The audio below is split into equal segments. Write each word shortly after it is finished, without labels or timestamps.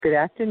Good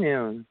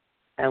afternoon,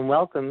 and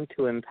welcome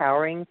to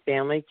Empowering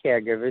Family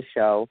Caregivers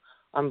Show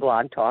on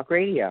Blog Talk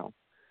Radio.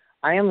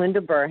 I am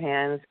Linda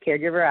Burhans,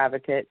 caregiver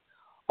advocate,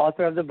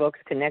 author of the books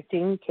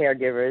Connecting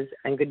Caregivers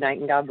and Good Night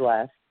and God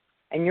Bless,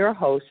 and your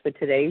host for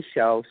today's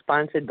show,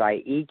 sponsored by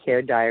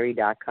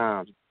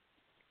eCareDiary.com.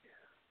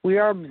 We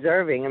are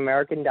observing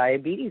American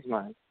Diabetes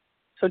Month,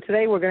 so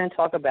today we're going to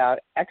talk about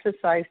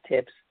exercise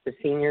tips for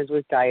seniors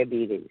with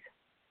diabetes.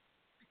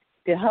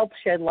 To help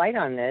shed light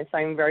on this,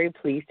 I am very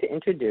pleased to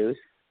introduce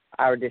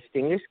our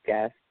distinguished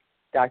guest,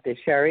 Dr.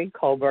 Sheri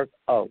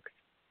Colberg-Ochs,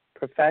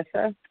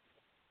 Professor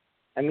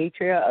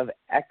Emerita of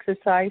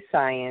Exercise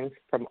Science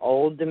from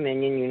Old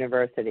Dominion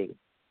University.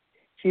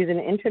 She is an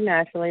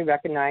internationally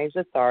recognized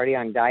authority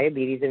on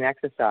diabetes and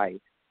exercise.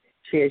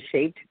 She has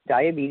shaped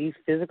diabetes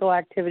physical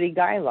activity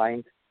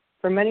guidelines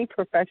for many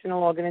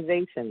professional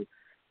organizations,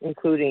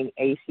 including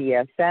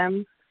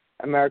FACSM,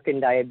 American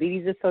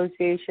Diabetes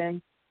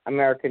Association,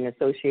 American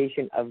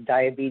Association of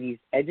Diabetes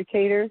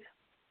Educators,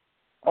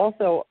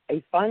 also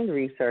a fund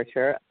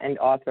researcher and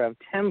author of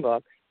 10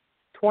 books,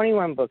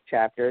 21 book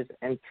chapters,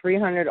 and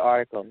 300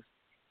 articles.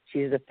 She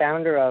is the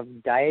founder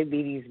of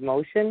Diabetes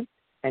Motion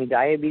and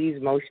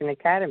Diabetes Motion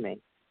Academy.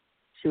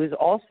 She was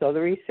also the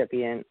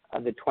recipient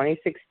of the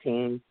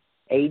 2016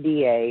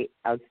 ADA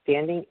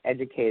Outstanding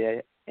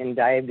Educator in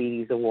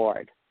Diabetes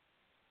Award.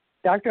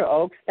 Dr.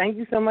 Ochs, thank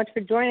you so much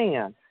for joining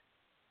us.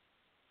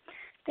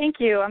 Thank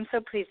you. I'm so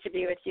pleased to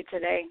be with you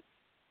today.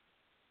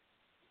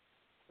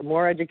 The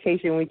more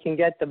education we can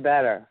get, the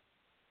better.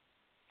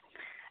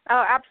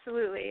 Oh,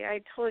 absolutely.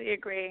 I totally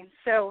agree.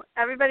 So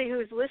everybody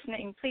who's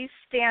listening, please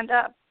stand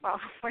up while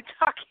we're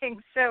talking.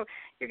 So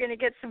you're going to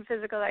get some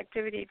physical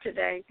activity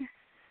today.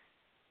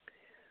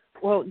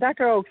 Well,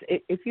 Dr. Ochs,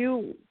 if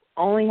you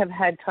only have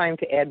had time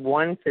to add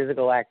one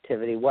physical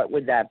activity, what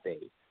would that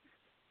be?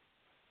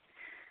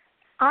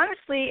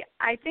 Honestly,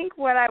 I think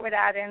what I would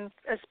add in,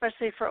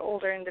 especially for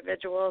older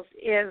individuals,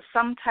 is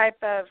some type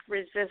of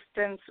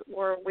resistance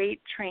or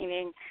weight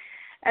training.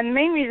 And the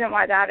main reason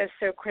why that is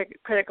so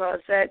critical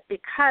is that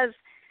because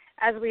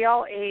as we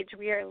all age,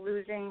 we are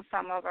losing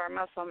some of our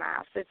muscle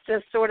mass. It's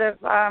just sort of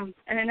an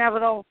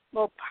inevitable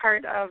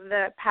part of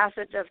the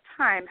passage of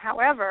time.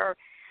 However,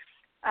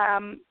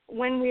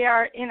 when we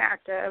are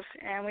inactive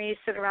and we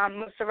sit around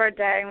most of our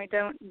day and we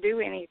don't do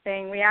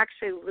anything, we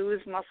actually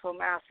lose muscle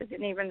mass at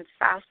an even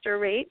faster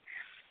rate.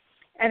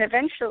 And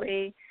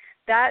eventually,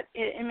 that,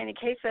 in many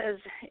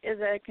cases, is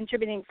a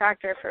contributing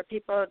factor for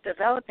people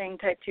developing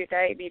type 2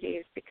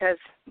 diabetes, because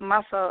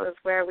muscle is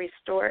where we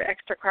store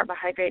extra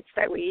carbohydrates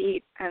that we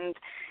eat. And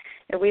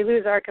if we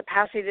lose our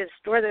capacity to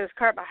store those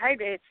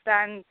carbohydrates,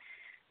 then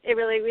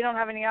we don't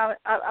have any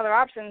other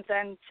options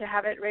than to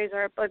have it raise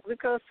our blood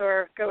glucose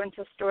or go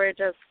into storage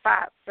as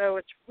fat. So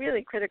it's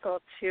really critical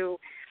to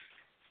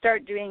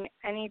start doing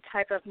any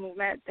type of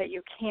movement that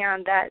you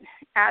can that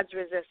adds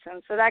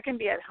resistance. So that can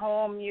be at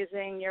home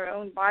using your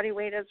own body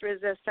weight as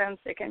resistance.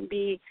 It can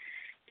be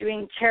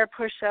doing chair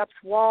push-ups,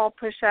 wall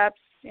push-ups,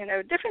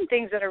 different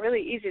things that are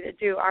really easy to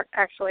do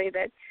actually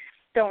that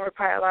don't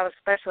require a lot of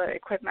special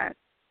equipment.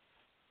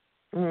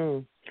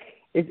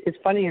 It's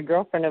funny, a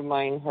girlfriend of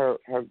mine, her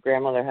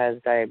grandmother has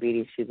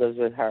diabetes. She lives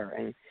with her,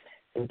 and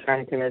I'm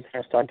trying to convince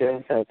her to start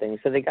doing some things.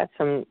 So they got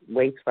some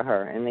weights for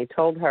her, and they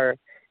told her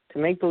to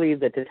make believe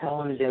that the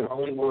television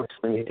only works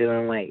when you're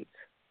doing weights,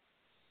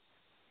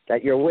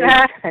 that your weight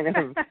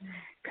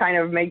kind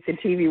of makes the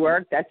TV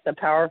work. That's the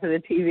power for the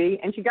TV,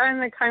 and she got in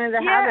the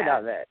habit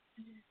of it.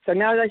 So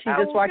now that she's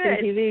just watching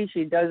TV,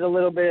 she does a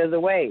little bit of the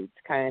weights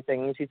kind of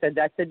thing. And she said,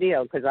 that's the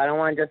deal, because I don't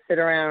want to just sit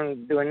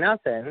around doing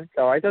nothing.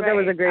 So I thought that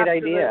was a great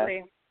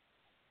idea.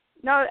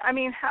 No, I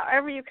mean,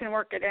 however you can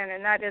work it in,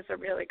 and that is a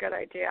really good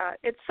idea.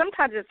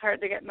 Sometimes it's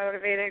hard to get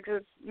motivated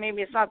because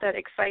maybe it's not that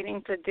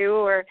exciting to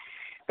do,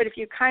 but if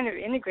you kind of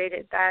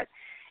integrated that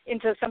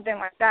into something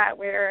like that,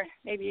 where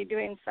maybe you're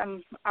doing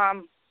some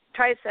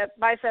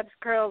biceps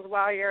curls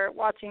while you're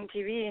watching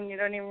TV and you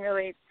don't even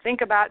really think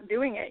about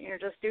doing it, you're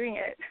just doing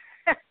it.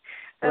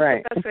 That's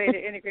right. The best way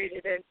to integrate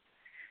it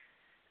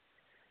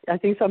in. I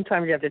think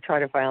sometimes you have to try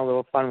to find a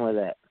little fun with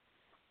it.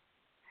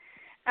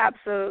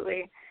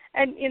 Absolutely.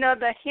 And,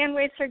 the hand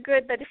weights are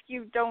good, but if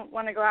you don't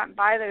want to go out and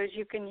buy those,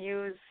 you can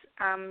use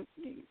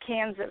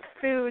cans of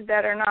food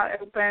that are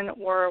not open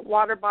or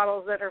water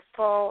bottles that are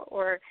full,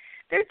 or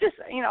there's just,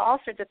 all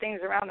sorts of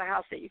things around the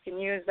house that you can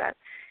use that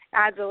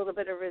adds a little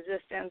bit of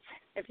resistance.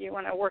 If you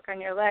want to work on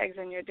your legs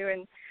and you're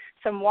doing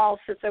some wall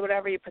sits or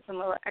whatever, you put some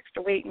little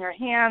extra weight in your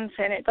hands,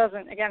 and it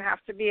doesn't, again, have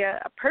to be a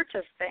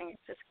purchase thing. It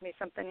just can be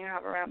something you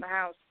have around the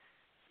house.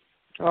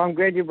 Well, I'm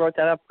glad you brought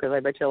that up, because I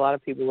bet you a lot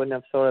of people wouldn't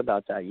have thought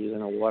about that,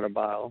 using a water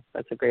bottle.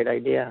 That's a great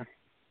idea.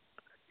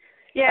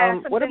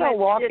 Yeah. What about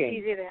walking? It's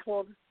easy to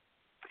hold.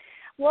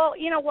 Well,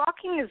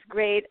 walking is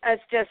great.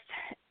 It's just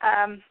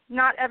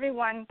not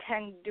everyone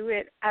can do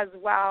it as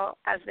well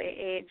as they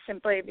age,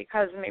 simply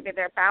because maybe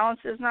their balance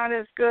is not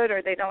as good,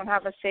 or they don't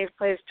have a safe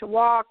place to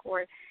walk,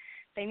 or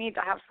they need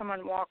to have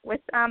someone walk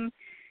with them.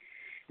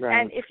 Right.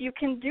 And if you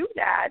can do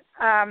that,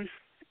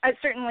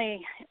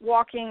 certainly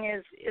walking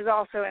is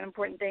also an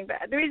important thing.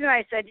 But the reason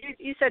I said,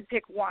 you said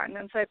pick one,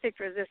 and so I picked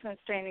resistance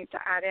training to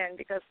add in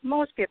because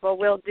most people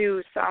will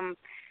do some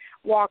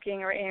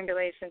walking or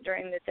ambulation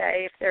during the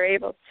day if they're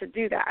able to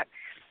do that.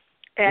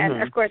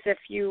 And, of course, if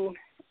you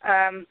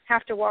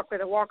have to walk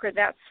with a walker,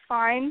 that's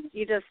fine.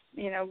 You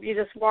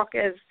just walk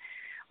as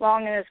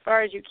long and as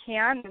far as you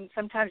can, and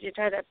sometimes you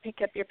try to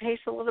pick up your pace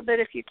a little bit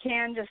if you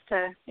can, just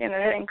to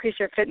increase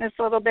your fitness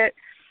a little bit.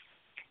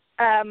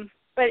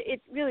 But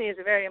it really is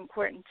very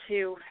important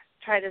to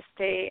try to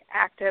stay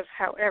active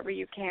however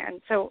you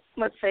can. So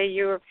let's say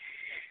you're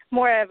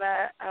more of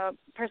a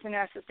person who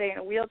has to stay in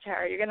a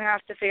wheelchair. You're going to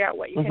have to figure out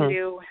what you can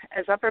do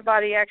as upper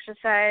body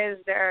exercise.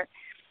 There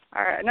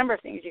are a number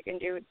of things you can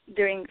do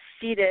doing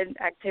seated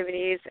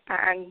activities,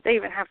 and they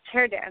even have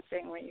chair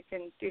dancing where you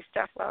can do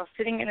stuff while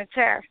sitting in a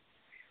chair.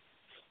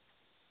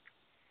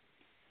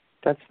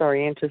 That's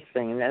very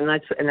interesting, and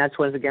that's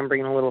once again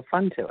bringing a little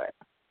fun to it.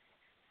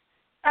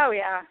 Oh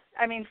yeah,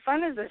 I mean,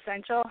 fun is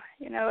essential.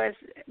 As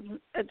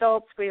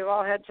adults, we've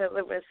all had to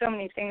live with so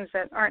many things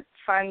that aren't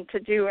fun to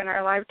do in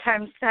our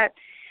lifetimes that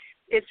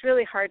it's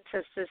really hard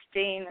to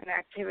sustain an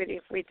activity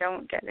if we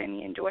don't get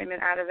any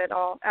enjoyment out of it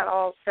at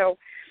all. So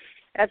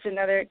that's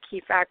another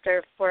key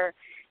factor for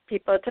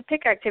people to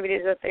pick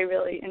activities that they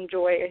really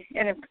enjoy.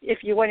 And if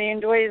you want to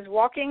enjoy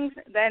walking,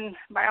 then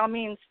by all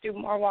means do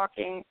more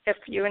walking. If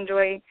you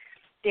enjoy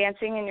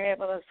dancing and you're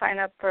able to sign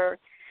up for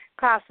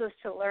classes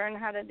to learn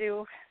how to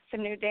do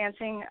some new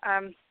dancing,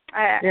 I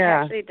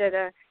actually did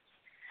a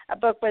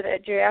book with a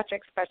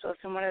geriatric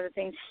specialist, and one of the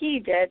things he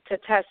did to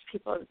test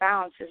people's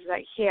balance is that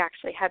he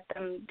actually had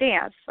them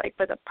dance, like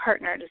with a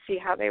partner, to see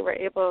how they were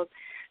able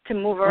to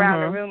move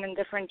around the room in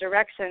different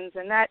directions,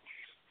 and that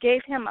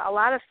gave him a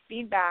lot of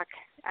feedback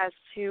as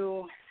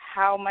to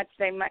how much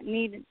they might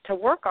need to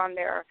work on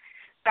their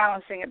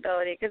balancing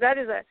ability, because that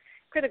is a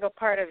critical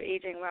part of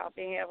aging well,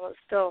 being able to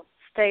still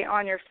stay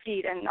on your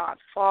feet and not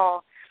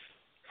fall.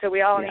 So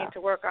we all need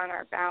to work on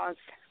our balance.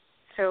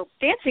 So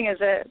dancing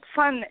is a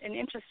fun and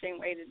interesting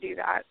way to do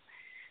that.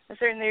 And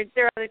certainly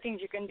there are other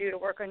things you can do to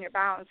work on your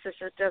balance, such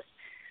as just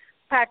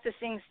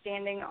practicing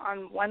standing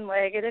on one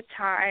leg at a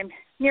time,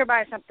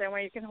 nearby something where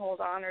you can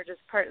hold on, or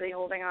just partly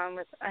holding on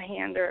with a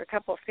hand or a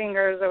couple of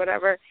fingers or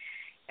whatever,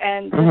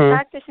 and just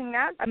practicing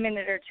that a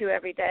minute or two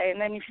every day.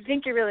 And then if you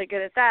think you're really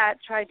good at that,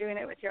 try doing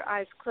it with your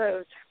eyes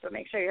closed, but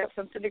make sure you have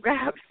something to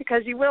grab,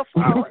 because you will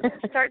fall and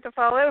start to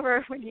fall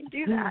over when you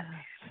do that.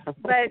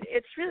 But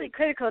it's really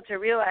critical to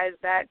realize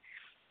that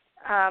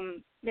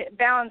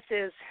balance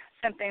is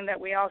something that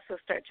we also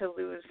start to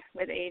lose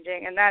with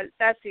aging, and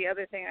that's the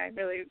other thing I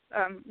really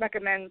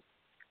recommend.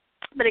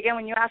 But again,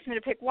 when you asked me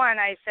to pick one,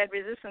 I said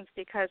resistance,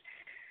 because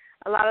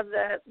a lot of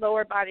the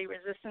lower body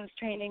resistance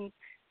training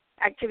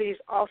activities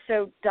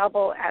also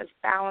double as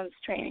balance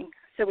training.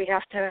 So we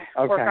have to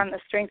work on the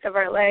strength of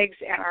our legs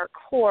and our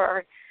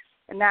core,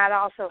 and that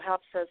also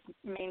helps us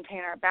maintain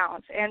our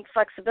balance and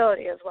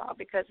flexibility as well,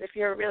 because if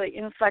you're really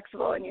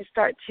inflexible and you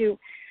start to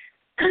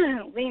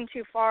lean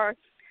too far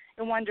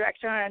in one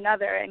direction or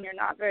another and you're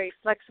not very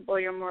flexible,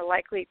 you're more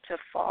likely to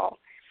fall.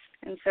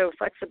 And so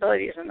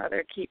flexibility is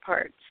another key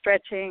part.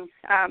 Stretching.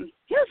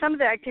 Some of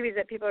the activities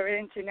that people are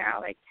into now,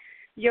 like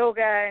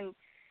yoga and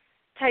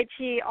Tai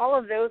Chi, all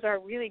of those are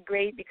really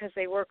great because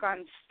they work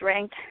on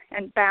strength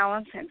and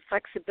balance and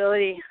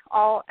flexibility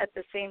all at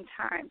the same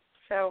time.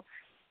 So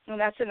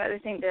that's another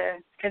thing to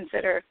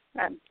consider.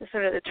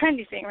 Sort of the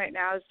trendy thing right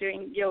now is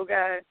doing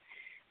yoga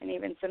and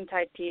even some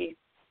Tai Chi.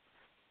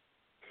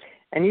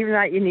 And even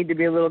that you need to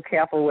be a little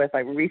careful with.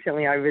 Like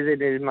recently I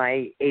visited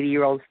my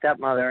 80-year-old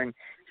stepmother, and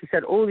she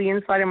said, the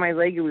inside of my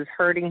leg, it was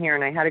hurting here,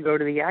 and I had to go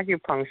to the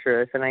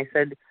acupuncturist. And I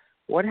said,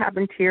 what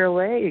happened to your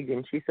leg?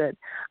 And she said,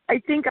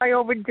 I think I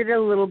overdid it a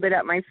little bit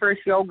at my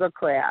first yoga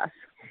class.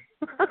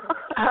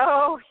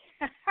 Oh,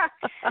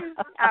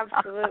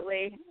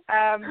 absolutely.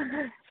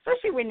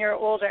 Especially when you're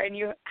older and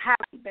you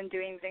haven't been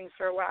doing things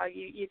for a while,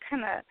 you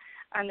kind of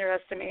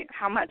underestimate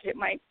how much it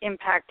might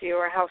impact you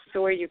or how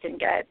sore you can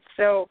get.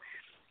 So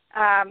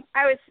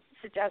I would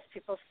suggest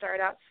people start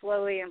out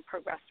slowly and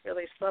progress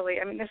really slowly.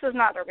 I mean, this is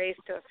not a race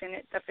to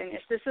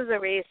finish. This is a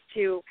race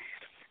to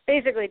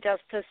basically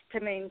just to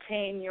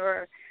maintain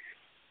your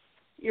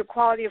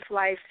quality of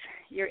life,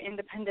 your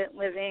independent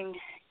living,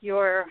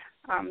 your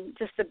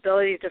just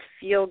ability to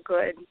feel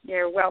good,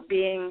 your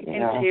well-being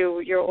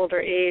into your older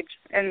age.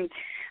 And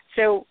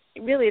so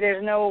really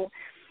there's no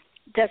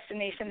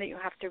destination that you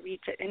have to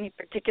reach at any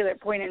particular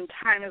point in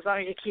time, as long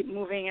as you keep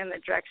moving in the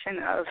direction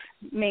of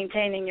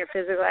maintaining your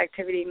physical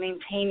activity,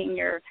 maintaining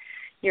your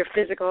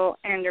physical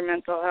and your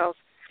mental health.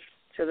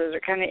 So those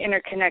are kind of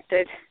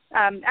interconnected.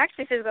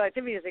 Actually, physical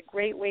activity is a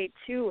great way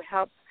to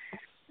help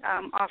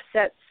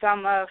offset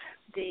some of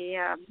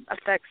the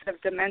effects of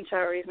dementia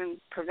or even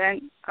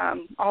prevent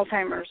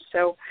Alzheimer's.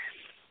 So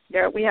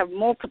we have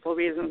multiple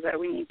reasons that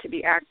we need to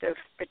be active,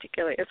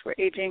 particularly as we're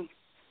aging.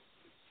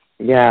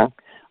 Yeah.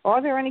 Are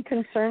there any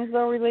concerns,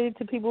 though, related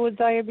to people with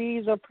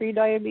diabetes or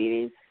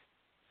pre-diabetes?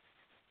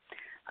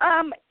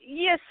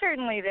 Yes,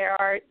 certainly there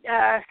are.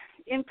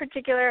 in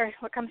particular,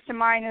 what comes to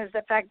mind is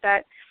the fact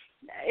that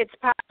it's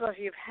possible if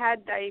you've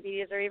had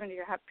diabetes or even if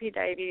you have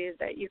prediabetes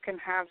that you can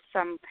have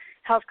some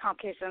health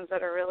complications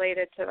that are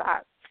related to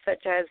that,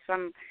 such as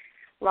some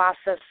loss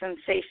of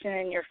sensation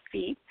in your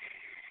feet.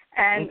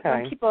 And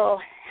when people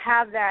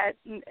have that,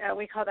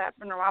 we call that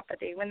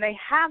neuropathy. When they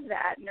have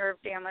that nerve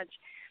damage,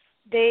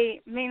 they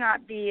may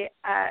not be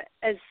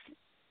as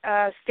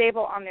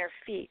stable on their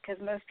feet,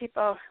 because most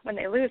people, when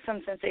they lose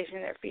some sensation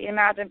in their feet,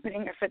 imagine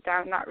putting your foot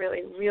down, not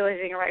really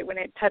realizing right when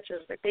it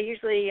touches, but they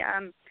usually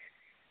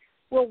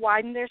will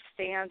widen their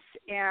stance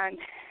and,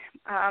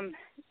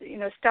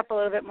 step a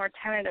little bit more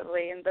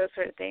tentatively and those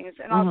sort of things.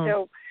 And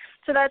also,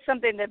 so that's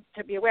something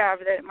to be aware of,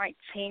 that it might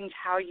change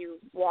how you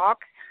walk.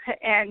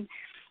 And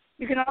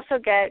you can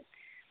also get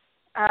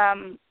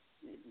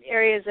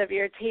areas of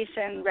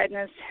irritation,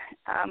 redness,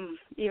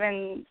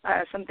 even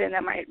something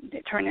that might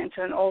turn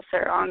into an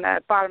ulcer on the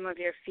bottom of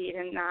your feet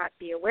and not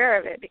be aware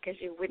of it because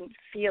you wouldn't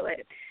feel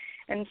it.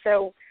 And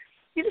so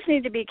you just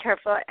need to be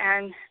careful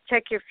and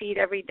check your feet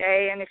every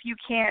day. And if you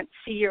can't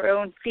see your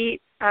own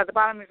feet, the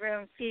bottom of your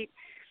own feet,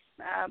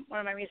 one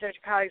of my research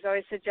colleagues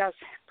always suggests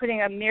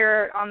putting a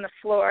mirror on the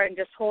floor and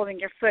just holding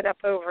your foot up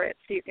over it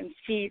so you can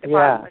see the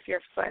bottom of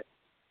your foot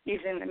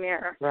using the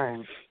mirror.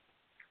 Right.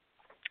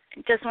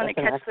 Just want to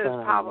catch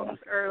those problems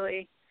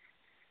early.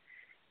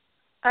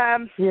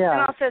 And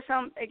also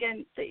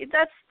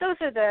those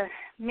are the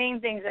main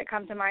things that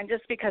come to mind,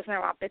 just because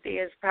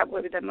neuropathy is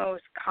probably the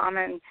most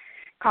common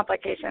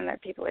complication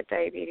that people with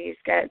diabetes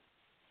get.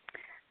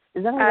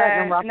 Is that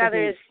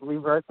neuropathy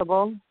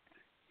reversible?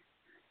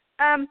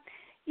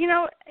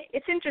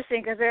 It's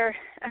interesting because there are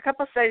a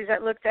couple studies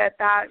that looked at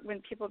that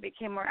when people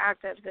became more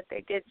active, that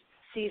they did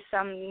see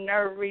some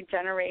nerve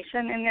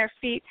regeneration in their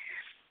feet.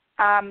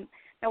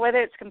 Now,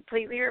 whether it's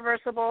completely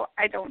reversible,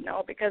 I don't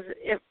know, because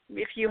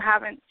if you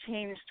haven't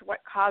changed what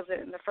caused it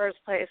in the first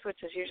place,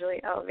 which is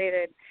usually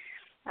elevated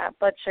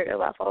blood sugar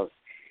levels,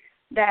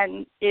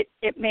 then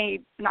it may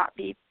not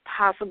be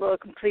possible to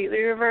completely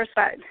reverse.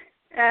 But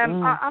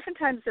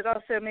oftentimes it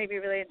also may be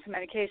related to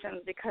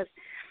medications, because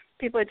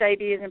people with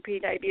diabetes and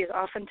prediabetes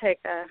often take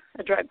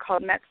a drug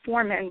called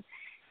metformin,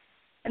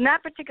 and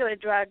that particular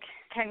drug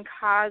can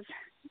cause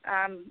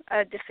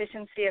a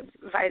deficiency of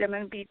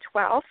vitamin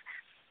B12.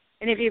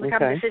 And if you become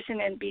deficient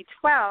in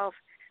B12,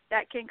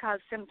 that can cause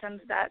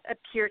symptoms that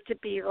appear to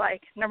be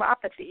like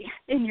neuropathy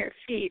in your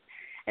feet.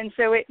 And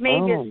so it may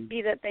just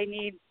be that they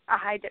need a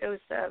high dose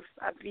of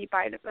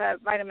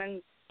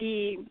vitamin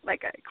B,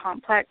 like a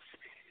complex,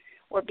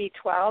 or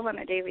B12 on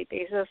a daily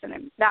basis,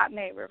 and that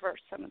may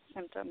reverse some of the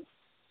symptoms.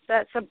 So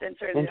that's something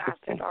certainly to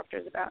ask their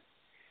doctors about.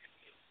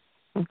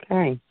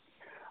 Okay.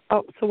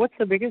 Oh, so what's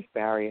the biggest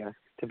barrier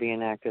to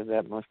being active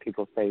that most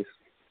people face?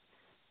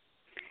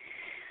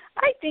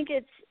 I think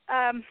it's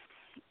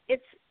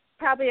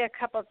probably a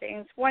couple of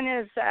things. One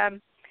is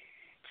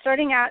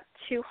starting out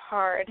too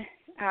hard,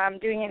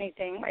 doing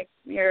anything, like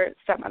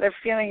some other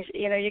feelings.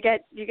 You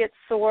get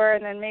sore,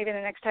 and then maybe the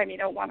next time you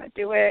don't want to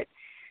do it.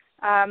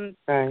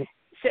 Right.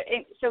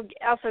 So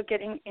also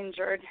getting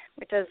injured,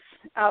 which is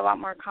a lot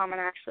more common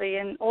actually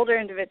in older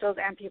individuals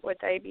and people with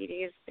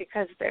diabetes,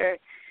 because their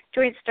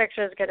joint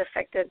structures get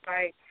affected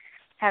by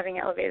having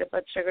elevated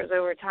blood sugars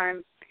over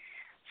time.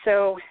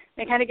 So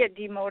they kind of get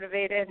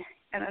demotivated,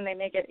 and then they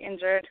may get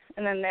injured,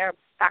 and then they're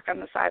back on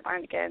the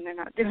sideline again. They're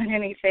not doing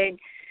anything.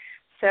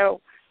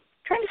 So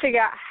trying to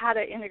figure out how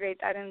to integrate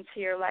that into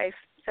your life.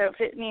 So if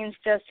it means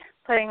just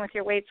playing with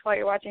your weights while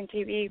you're watching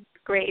TV,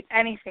 great.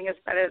 Anything is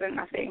better than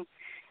nothing.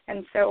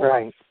 And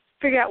so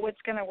figure out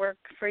what's going to work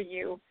for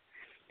you.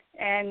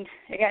 And,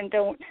 again,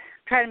 don't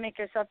try to make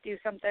yourself do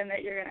something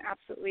that you're going to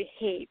absolutely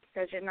hate,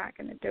 because you're not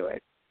going to do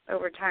it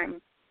over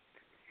time.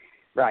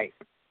 Right.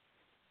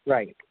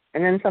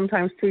 And then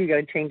sometimes, too, you got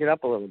to change it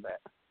up a little bit.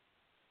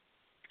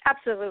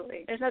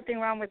 Absolutely. There's nothing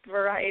wrong with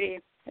variety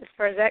as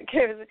far as that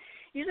goes.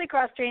 Usually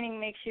cross-training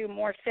makes you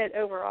more fit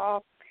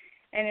overall,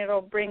 and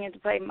it'll bring into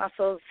play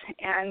muscles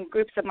and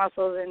groups of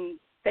muscles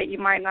that you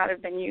might not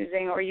have been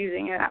using or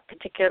using in that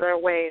particular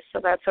way. So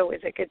that's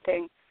always a good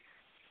thing.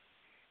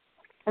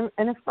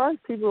 And as far as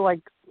people like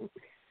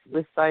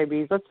with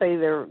diabetes, let's say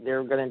they're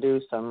going to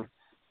do some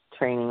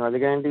training or they're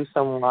going to do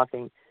some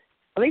walking,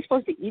 are they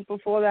supposed to eat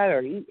before that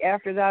or eat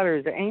after that, or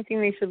is there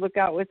anything they should look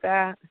out with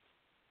that?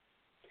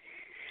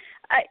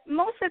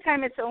 Most of the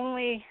time, it's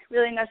only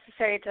really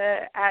necessary to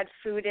add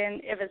food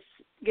in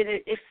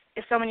if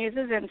someone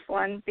uses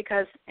insulin,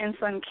 because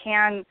insulin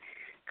can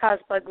cause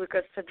blood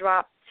glucose to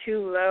drop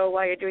too low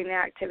while you're doing the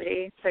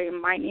activity, so you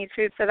might need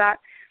food for that.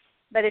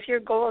 But if your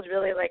goal is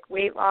really like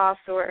weight loss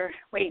or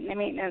weight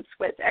maintenance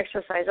with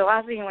exercise, the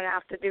last thing you want to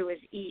have to do is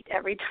eat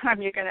every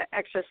time you're going to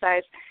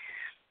exercise.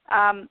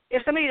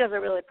 If somebody does a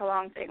really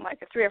prolonged thing,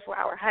 like a 3 or 4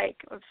 hour hike,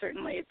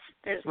 certainly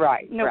there's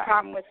no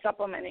problem with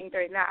supplementing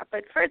during that.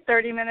 But for a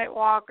 30-minute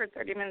walk or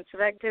 30 minutes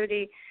of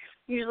activity,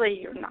 usually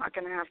you're not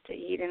going to have to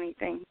eat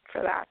anything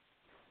for that.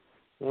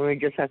 We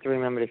just have to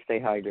remember to stay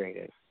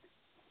hydrated.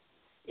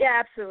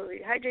 Yeah, absolutely.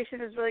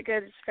 Hydration is really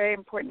good. It's very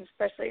important,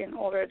 especially in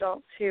older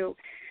adults who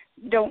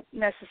don't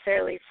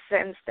necessarily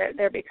sense that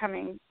they're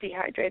becoming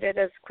dehydrated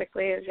as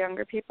quickly as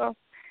younger people.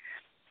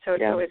 So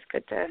it's always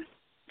good to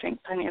drink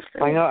plenty of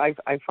fluid. I know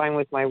I find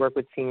with my work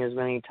with seniors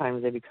many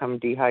times they become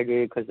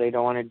dehydrated because they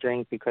don't want to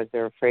drink because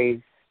they're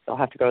afraid they'll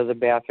have to go to the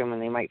bathroom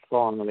and they might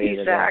fall on the way to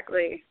the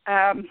Exactly.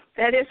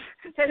 That is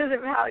a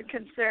valid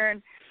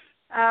concern.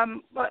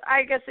 But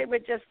I guess it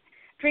would just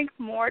drink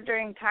more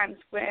during times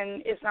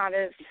when it's not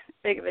as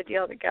big of a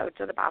deal to go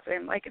to the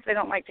bathroom. Like if they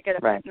don't like to get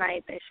up at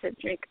night, they should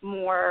drink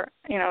more,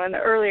 in the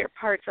earlier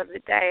parts of the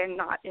day and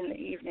not in the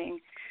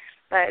evening.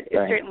 But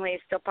it's certainly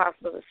still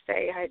possible to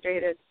stay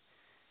hydrated.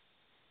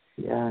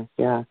 Yeah.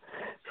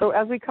 So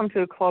as we come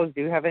to a close,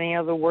 do you have any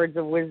other words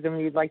of wisdom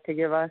you'd like to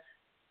give us?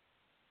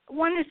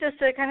 One is just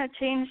to kind of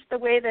change the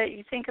way that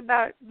you think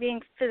about being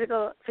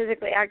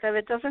physically active.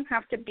 It doesn't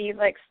have to be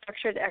like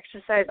structured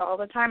exercise all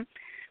the time.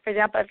 For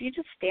example, if you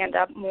just stand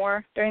up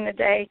more during the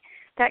day,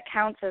 that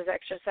counts as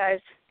exercise.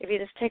 If you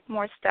just take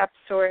more steps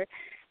or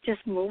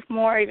just move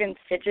more, even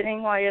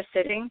fidgeting while you're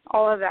sitting,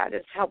 all of that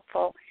is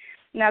helpful.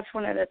 And that's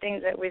one of the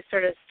things that we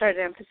sort of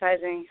started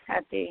emphasizing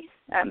at the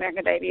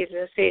American Diabetes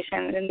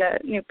Association in the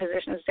new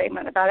position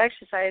statement about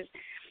exercise,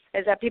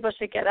 is that people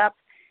should get up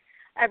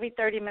every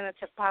 30 minutes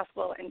if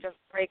possible and just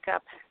break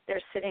up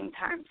their sitting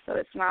time so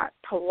it's not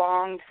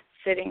prolonged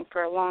sitting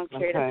for a long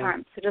period of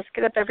time. So just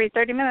get up every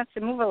 30 minutes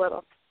and move a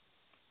little.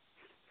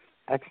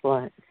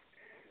 Excellent.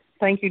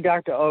 Thank you,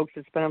 Dr. Ochs.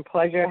 It's been a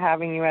pleasure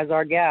having you as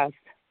our guest.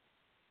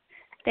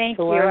 Thank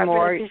you. I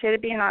really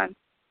appreciate being on.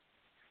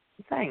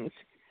 Thanks.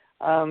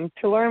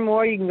 To learn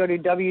more, you can go to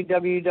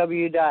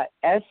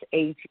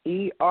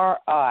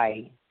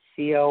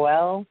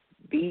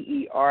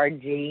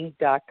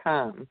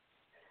www.shericolberg.com.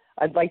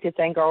 I'd like to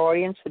thank our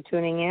audience for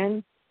tuning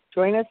in.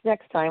 Join us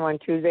next time on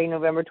Tuesday,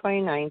 November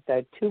 29th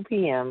at 2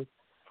 p.m.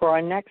 for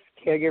our next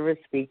Caregiver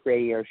Speak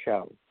radio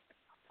show.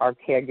 Our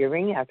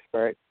caregiving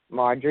expert,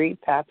 Marjorie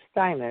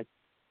Papp-Steinmetz,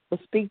 will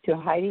speak to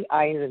Heidi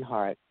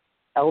Eisenhart,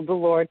 elder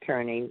law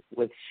attorney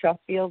with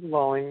Sheffield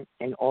Loan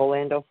in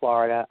Orlando,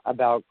 Florida,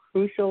 about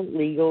crucial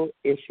legal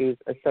issues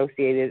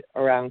associated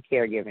around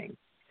caregiving.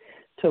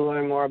 To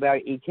learn more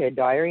about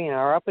eCareDiary and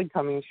our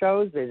up-and-coming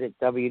shows, visit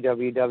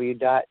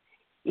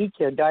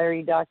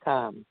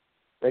www.eCareDiary.com.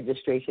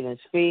 Registration is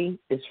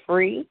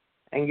free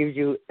and gives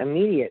you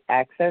immediate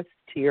access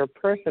to your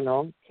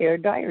personal care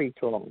diary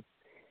tool.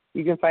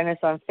 You can find us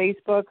on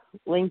Facebook,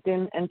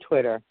 LinkedIn, and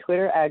Twitter.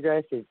 Twitter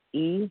address is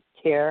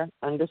ecare_diary.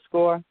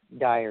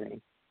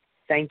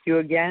 Thank you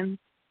again,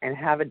 and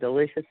have a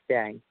delicious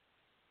day.